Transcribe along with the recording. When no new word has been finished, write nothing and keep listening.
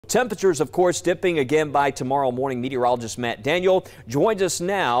Temperatures, of course, dipping again by tomorrow morning. Meteorologist Matt Daniel joins us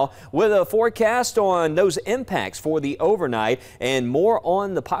now with a forecast on those impacts for the overnight and more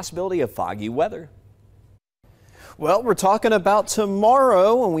on the possibility of foggy weather. Well, we're talking about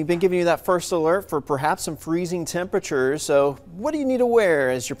tomorrow, and we've been giving you that first alert for perhaps some freezing temperatures. So what do you need to wear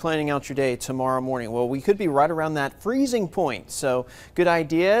as you're planning out your day tomorrow morning? Well, we could be right around that freezing point. So good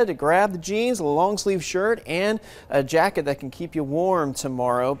idea to grab the jeans, a long sleeve shirt, and a jacket that can keep you warm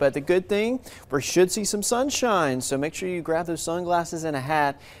tomorrow. But the good thing, we should see some sunshine. So make sure you grab those sunglasses and a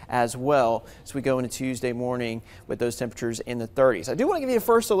hat as well as we go into Tuesday morning with those temperatures in the 30s. I do want to give you a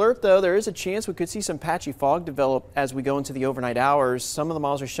first alert, though. There is a chance we could see some patchy fog develop as we go into the overnight hours. Some of the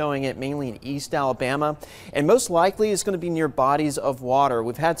models are showing it mainly in East Alabama, and most likely it's going to be near bodies of water.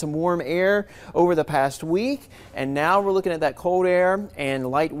 We've had some warm air over the past week, and now we're looking at that cold air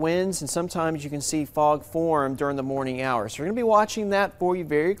and light winds, and sometimes you can see fog form during the morning hours. So we're going to be watching that for you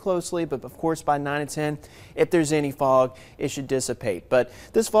very closely, but of course by 9 to 10, if there's any fog, it should dissipate. But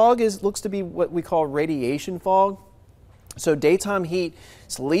this fog looks to be what we call radiation fog. So daytime heat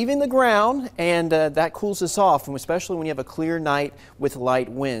is leaving the ground, and that cools us off, and especially when you have a clear night with light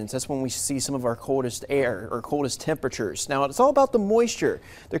winds. That's when we see some of our coldest air or coldest temperatures. Now, it's all about the moisture.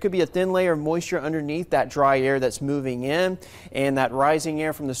 There could be a thin layer of moisture underneath that dry air that's moving in, and that rising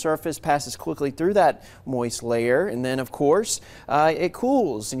air from the surface passes quickly through that moist layer, and then of course it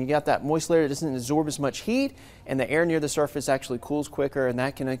cools, and you got that moist layer that doesn't absorb as much heat, and the air near the surface actually cools quicker, and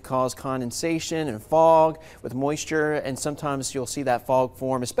that can cause condensation and fog with moisture, and sometimes you'll see that fog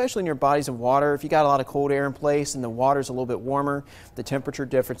form, especially near bodies of water. If you got a lot of cold air in place and the water's a little bit warmer, the temperature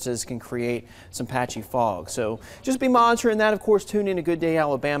differences can create some patchy fog. So just be monitoring that. Of course, tune in to Good Day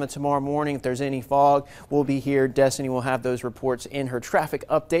Alabama tomorrow morning. If there's any fog, we'll be here. Destiny will have those reports in her traffic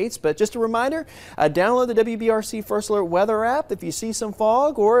updates. But just a reminder, download the WBRC First Alert weather app. If you see some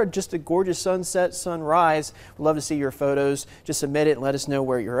fog or just a gorgeous sunset, sunrise, we'd love to see your photos. Just submit it and let us know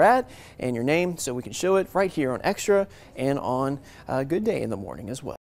where you're at and your name so we can show it right here on Extra and on Good Day in the morning as well.